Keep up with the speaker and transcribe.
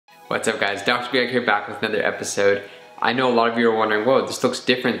What's up guys, Dr. Greg here back with another episode. I know a lot of you are wondering, whoa, this looks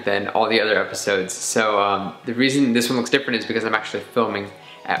different than all the other episodes. So the reason this one looks different is because I'm actually filming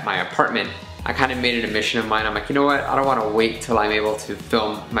at my apartment. I kind of made it a mission of mine. I'm like, you know what, I don't want to wait till I'm able to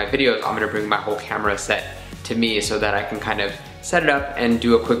film my videos. I'm going to bring my whole camera set to me so that I can kind of set it up and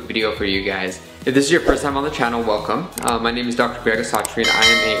do a quick video for you guys. If this is your first time on the channel, welcome. My name is Dr. Greg Asatrian. I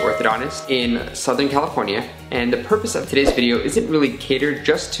am an orthodontist in Southern California, and the purpose of today's video isn't really catered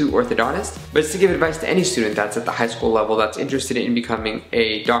just to orthodontists, but it's to give advice to any student that's at the high school level that's interested in becoming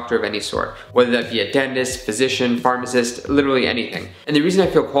a doctor of any sort, whether that be a dentist, physician, pharmacist, literally anything. And the reason I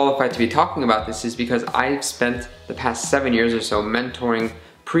feel qualified to be talking about this is because I've spent the past 7 years or so mentoring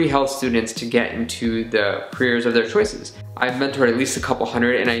pre-health students to get into the careers of their choices. I've mentored at least a couple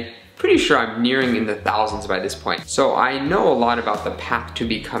hundred, and I'm pretty sure I'm nearing in the thousands by this point. So I know a lot about the path to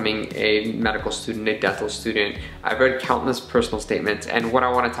becoming a medical student, a dental student. I've read countless personal statements, and what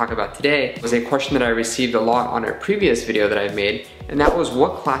I want to talk about today was a question that I received a lot on a previous video that I made, and that was,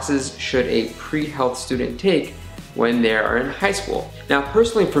 what classes should a pre-health student take when they are in high school? Now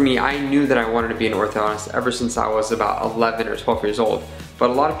personally for me, I knew that I wanted to be an orthodontist ever since I was about 11 or 12 years old, but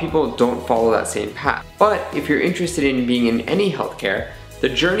a lot of people don't follow that same path. But if you're interested in being in any healthcare, the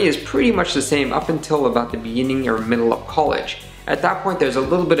journey is pretty much the same up until about the beginning or middle of college. At that point, there's a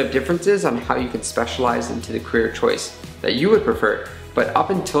little bit of differences on how you can specialize into the career choice that you would prefer, but up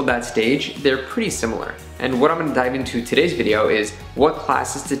until that stage, they're pretty similar. And what I'm going to dive into today's video is what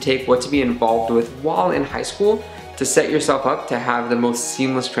classes to take, what to be involved with while in high school to set yourself up to have the most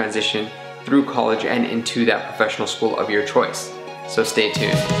seamless transition through college and into that professional school of your choice. So stay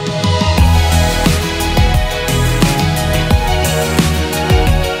tuned.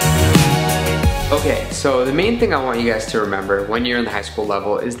 Okay, so the main thing I want you guys to remember when you're in the high school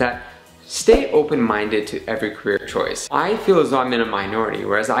level is that stay open-minded to every career choice. I feel as though I'm in a minority,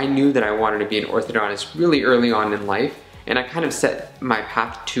 whereas I knew that I wanted to be an orthodontist really early on in life, and I kind of set my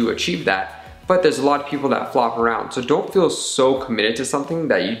path to achieve that. But there's a lot of people that flop around, so don't feel so committed to something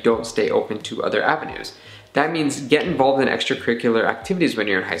that you don't stay open to other avenues. That means get involved in extracurricular activities when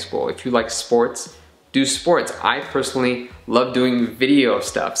you're in high school. If you like sports, do sports. I personally love doing video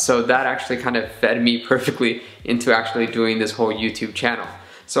stuff, so that actually kind of fed me perfectly into actually doing this whole YouTube channel.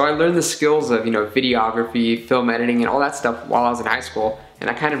 So I learned the skills of, videography, film editing, and all that stuff while I was in high school, and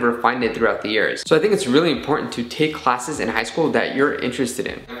I kind of refined it throughout the years. So I think it's really important to take classes in high school that you're interested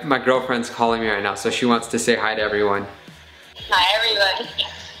in. My girlfriend's calling me right now, so she wants to say hi to everyone. Hi everyone.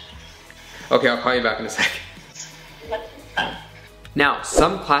 Okay, I'll call you back in a second. Now,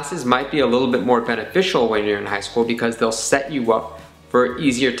 some classes might be a little bit more beneficial when you're in high school because they'll set you up for an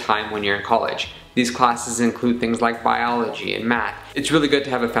easier time when you're in college. These classes include things like biology and math. It's really good to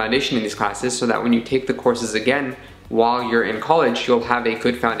have a foundation in these classes so that when you take the courses again while you're in college, you'll have a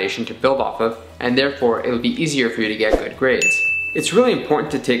good foundation to build off of, and therefore it'll be easier for you to get good grades. It's really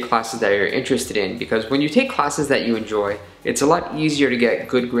important to take classes that you're interested in because when you take classes that you enjoy, it's a lot easier to get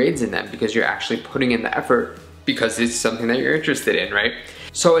good grades in them because you're actually putting in the effort because it's something that you're interested in, right?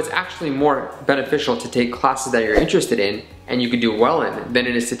 So it's actually more beneficial to take classes that you're interested in and you can do well in than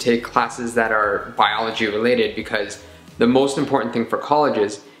it is to take classes that are biology related, because the most important thing for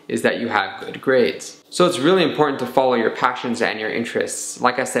colleges is that you have good grades. So it's really important to follow your passions and your interests.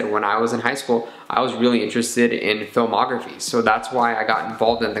 Like I said, when I was in high school, I was really interested in filmography, so that's why I got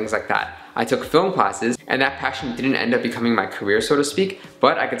involved in things like that. I took film classes, and that passion didn't end up becoming my career, so to speak,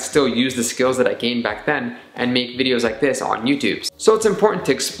 but I could still use the skills that I gained back then and make videos like this on YouTube. So it's important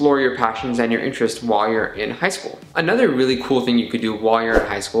to explore your passions and your interests while you're in high school. Another really cool thing you could do while you're in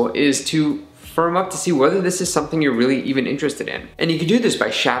high school is to firm up to see whether this is something you're really even interested in. And you can do this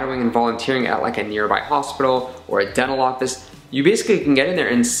by shadowing and volunteering at like a nearby hospital or a dental office. You basically can get in there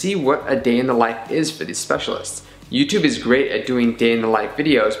and see what a day in the life is for these specialists. YouTube is great at doing day in the life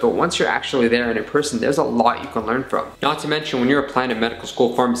videos, but once you're actually there and in person, there's a lot you can learn from. Not to mention when you're applying to medical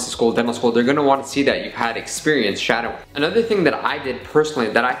school, pharmacy school, dental school, they're gonna want to see that you've had experience shadowing. Another thing that I did personally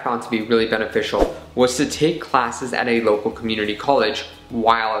that I found to be really beneficial was to take classes at a local community college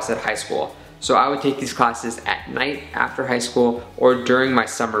while I was at high school. So I would take these classes at night after high school or during my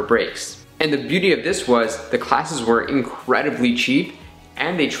summer breaks. And the beauty of this was the classes were incredibly cheap,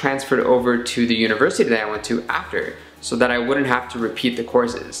 and they transferred over to the university that I went to after, so that I wouldn't have to repeat the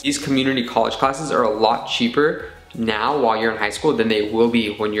courses. These community college classes are a lot cheaper now while you're in high school than they will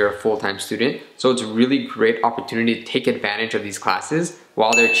be when you're a full-time student. So it's a really great opportunity to take advantage of these classes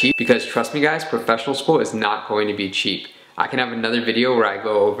while they're cheap, because trust me guys, professional school is not going to be cheap. I can have another video where I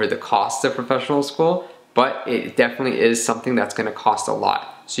go over the costs of professional school, but it definitely is something that's gonna cost a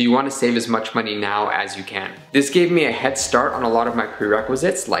lot. so you want to save as much money now as you can. This gave me a head start on a lot of my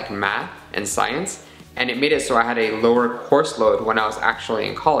prerequisites like math and science, and it made it so I had a lower course load when I was actually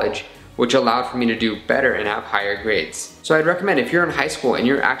in college, which allowed for me to do better and have higher grades. So I'd recommend if you're in high school and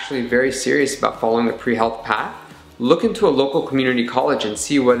you're actually very serious about following a pre-health path, look into a local community college and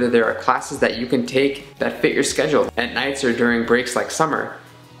see whether there are classes that you can take that fit your schedule at nights or during breaks like summer.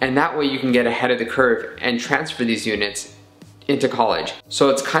 And that way you can get ahead of the curve and transfer these units into college. So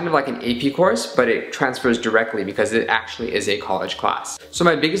it's kind of like an AP course, but it transfers directly because it actually is a college class. So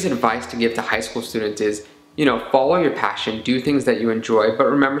my biggest advice to give to high school students is, follow your passion, do things that you enjoy, but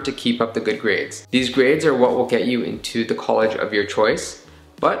remember to keep up the good grades. These grades are what will get you into the college of your choice.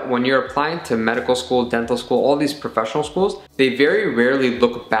 But when you're applying to medical school, dental school, all these professional schools, they very rarely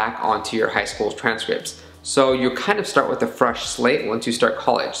look back onto your high school transcripts. So you kind of start with a fresh slate once you start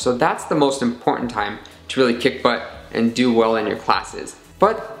college. So that's the most important time to really kick butt and do well in your classes.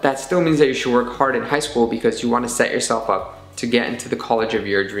 But that still means that you should work hard in high school because you want to set yourself up to get into the college of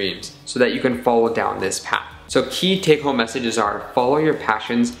your dreams so that you can follow down this path. So key take-home messages are follow your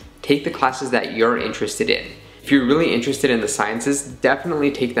passions, take the classes that you're interested in. If you're really interested in the sciences,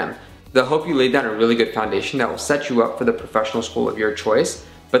 definitely take them. They'll help you lay down a really good foundation that will set you up for the professional school of your choice,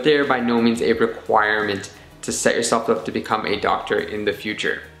 but they are by no means a requirement to set yourself up to become a doctor in the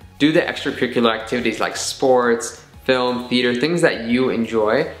future. Do the extracurricular activities like sports, film, theater, things that you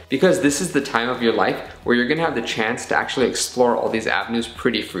enjoy, because this is the time of your life where you're gonna have the chance to actually explore all these avenues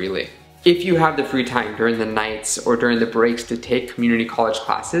pretty freely. If you have the free time during the nights or during the breaks to take community college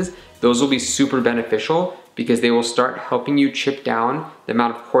classes, those will be super beneficial because they will start helping you chip down the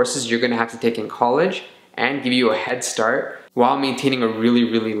amount of courses you're gonna have to take in college and give you a head start while maintaining a really,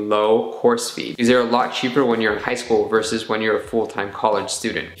 really low course fee. These are a lot cheaper when you're in high school versus when you're a full-time college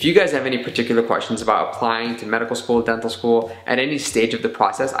student. If you guys have any particular questions about applying to medical school, dental school, at any stage of the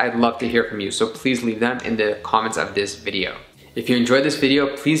process, I'd love to hear from you, so please leave them in the comments of this video. If you enjoyed this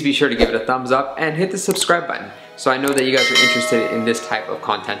video, please be sure to give it a thumbs up and hit the subscribe button so I know that you guys are interested in this type of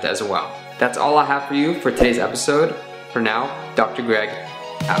content as well. That's all I have for you for today's episode. For now, Dr. Greg,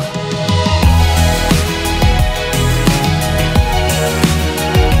 out.